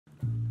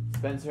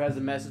Spencer has a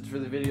message for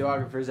the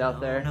videographers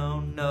out there.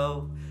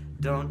 No,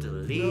 don't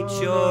delete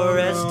your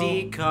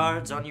SD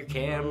cards on your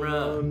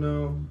camera.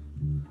 No.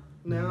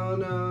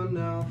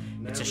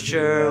 It's a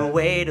sure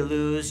way to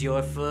lose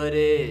your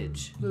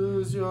footage.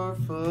 Lose your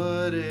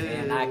footage.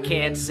 And I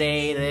can't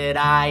say that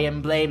I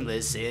am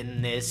blameless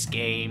in this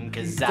game,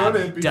 'cause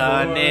I've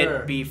done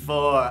it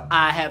before.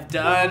 I have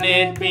done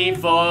it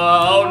before.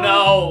 Oh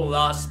no,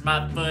 lost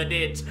my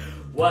footage.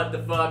 What the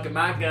fuck am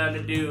I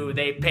gonna do?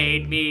 They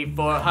paid me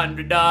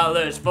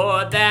 $400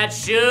 for that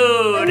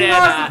shoot, and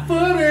I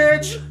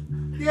footage.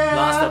 Yeah.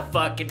 Lost the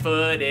fucking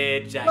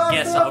footage. I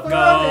guess I'll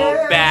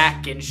go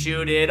back and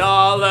shoot it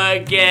all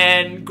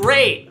again.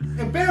 Great.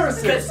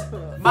 Embarrassing. Because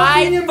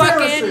my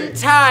fucking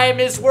time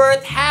is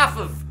worth half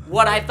of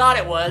what I thought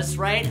it was,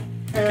 right?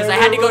 Because I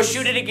had to go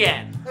shoot it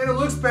again. And it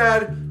looks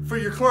bad for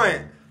your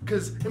client,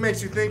 because it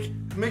makes you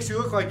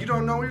look like you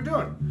don't know what you're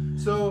doing.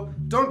 So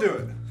don't do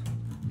it.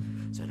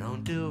 So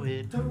don't do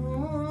it.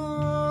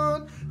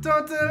 Don't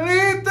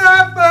delete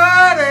the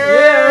footage.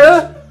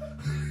 Yeah.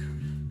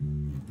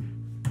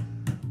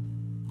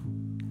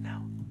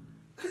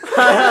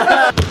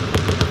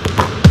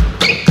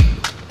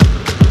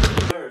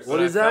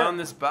 What is that? I found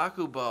this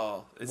Baku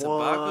ball. It's a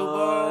Baku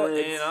ball,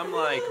 and I'm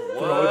like, what?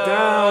 Throw it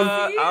down.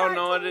 I don't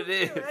know what it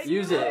is.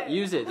 Use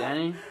it,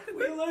 Danny.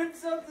 We learned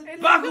something.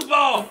 Baku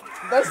ball!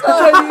 That's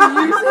not how you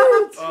use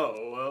it. Oh,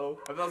 well,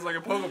 I thought it was like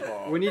a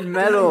Pokeball. We need I'm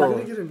metal.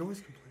 gonna get a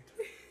noise complaint.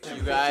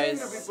 You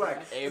guys,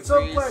 It's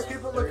so black,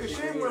 people look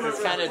ashamed when He's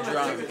kind of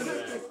drunk.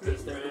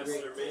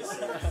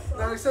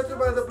 Not accepted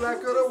by the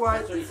black or the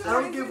white. I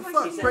don't give a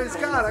fuck. Praise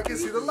God, I can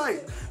see the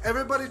light.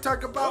 Everybody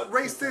talk about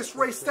race this,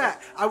 race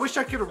that. I wish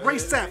I could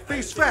erase that.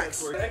 Face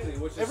facts.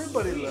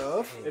 Everybody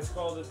love. It's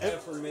called an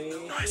F for me.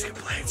 Noise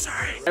complaint,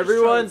 sorry.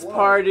 Everyone's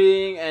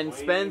partying, and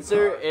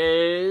Spencer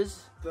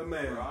is The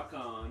man. Rock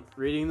on.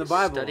 reading the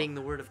Bible. Studying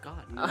the Word of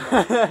God.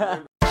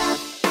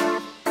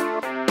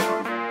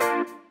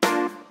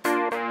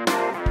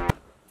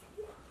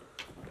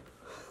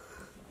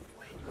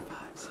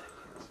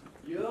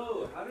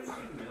 Yo, how did you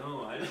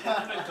know? I didn't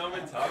want to come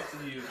and talk to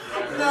you.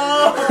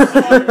 No!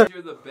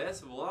 You're the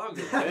best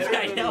vlogger. Better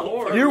I than know.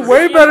 Lord. You're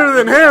way better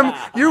than him.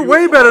 You're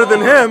way better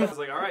than I him. was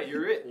like, alright,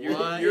 you're it. You're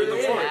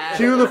the one.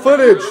 Cue the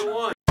footage. You're the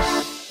one.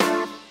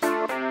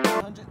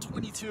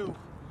 722.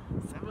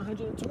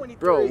 723.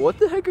 Bro, what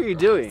the heck are you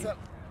doing?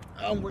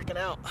 I'm working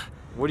out.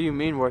 What do you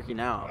mean working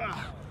out?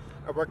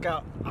 I work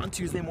out on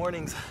Tuesday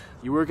mornings.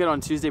 You work out on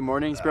Tuesday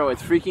mornings? Bro,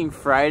 it's freaking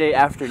Friday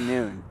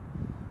afternoon.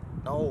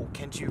 No,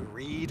 can't you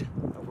read?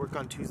 I work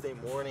on Tuesday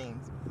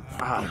mornings.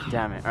 Ah,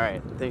 damn it.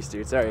 Alright, thanks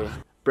dude, sorry.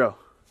 Bro,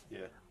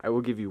 Yeah. I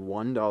will give you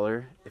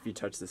 $1 if you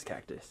touch this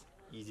cactus.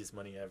 Easiest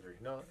money ever.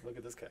 No, look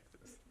at this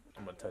cactus.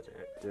 I'm gonna touch it.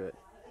 Do it.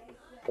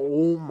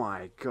 Oh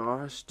my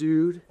gosh,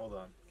 dude. Hold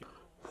on.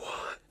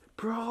 What?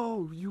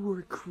 Bro, you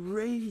were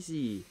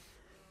crazy.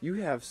 You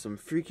have some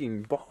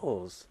freaking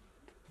balls.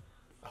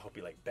 I hope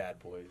you like bad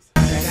boys.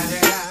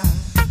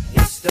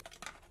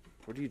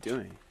 What are you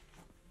doing?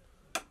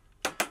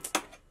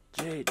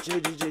 Jay.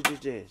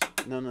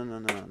 No,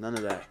 none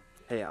of that.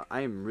 Hey,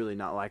 I am really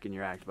not liking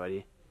your act,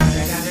 buddy.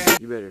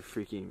 You better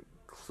freaking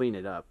clean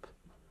it up.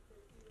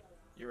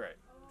 You're right.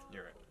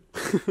 You're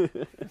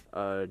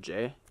right.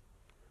 Jay?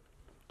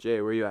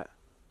 Jay, where you at?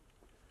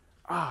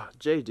 Ah,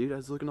 Jay, dude, I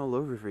was looking all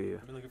over for you.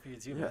 I've been looking for you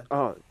too, Yeah.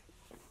 man.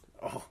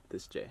 Oh,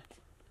 this Jay.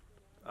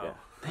 Oh. Yeah.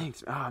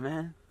 Thanks. Ah,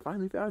 man,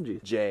 finally found you.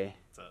 Jay,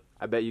 What's up?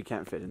 I bet you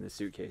can't fit in this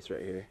suitcase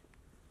right here.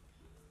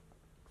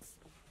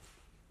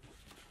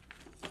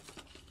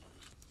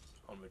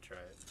 I'm gonna try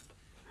it.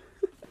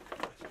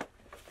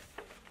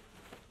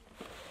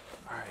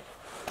 Alright.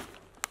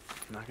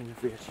 I'm not gonna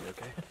forget you,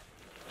 okay?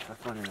 Have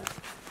fun in it.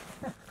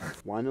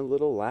 Whine a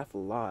little, laugh a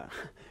lot.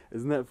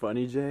 Isn't that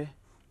funny, Jay?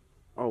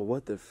 Oh,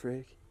 what the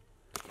frick?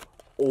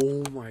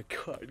 Oh my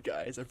god,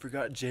 guys, I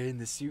forgot Jay in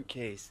the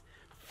suitcase.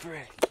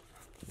 Frick.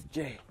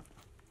 Jay.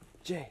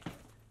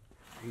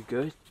 Are you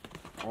good?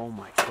 Oh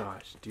my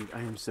gosh, dude, I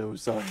am so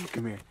sorry.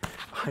 Come here.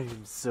 I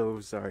am so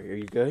sorry. Are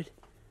you good?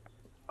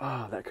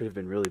 Oh, that could have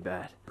been really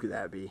bad. Who could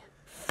that be?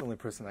 The only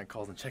person that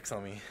calls and checks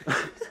on me.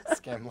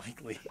 Scam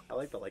Likely. I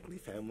like the Likely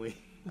family.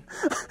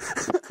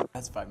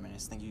 That's 5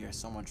 minutes. Thank you guys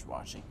so much for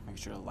watching. Make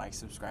sure to like,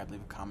 subscribe,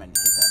 leave a comment, and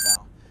hit that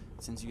bell.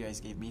 Since you guys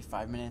gave me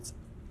 5 minutes,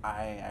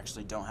 I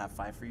actually don't have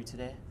 5 for you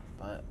today,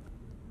 but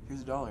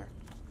here's $1.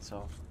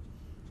 So,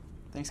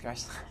 thanks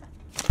guys.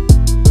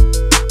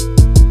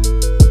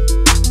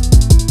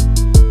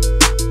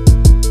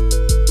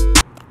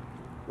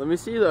 Let me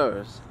see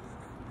those.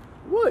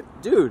 What?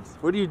 Dude,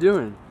 what are you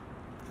doing?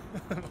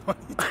 What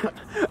are you doing?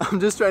 I'm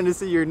just trying to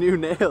see your new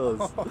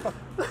nails.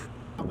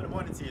 I'm gonna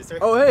morning to you, sir.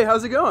 Oh, hey,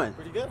 how's it going?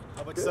 Pretty good.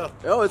 How about yourself?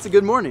 Oh, it's a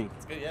good morning.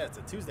 It's good, yeah. It's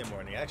a Tuesday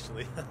morning,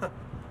 actually.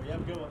 You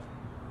have a good one.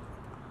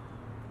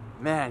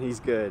 Man, he's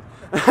good.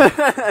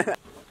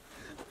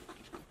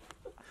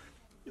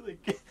 You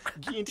like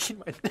guillotined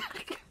my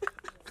neck.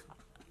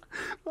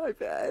 My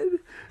bad.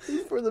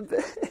 He's for the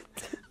bed.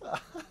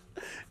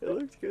 It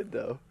looks good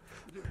though.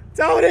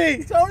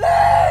 Tony! Tony!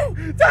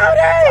 Tony! Tony!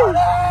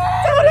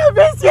 Tony, I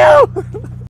miss you!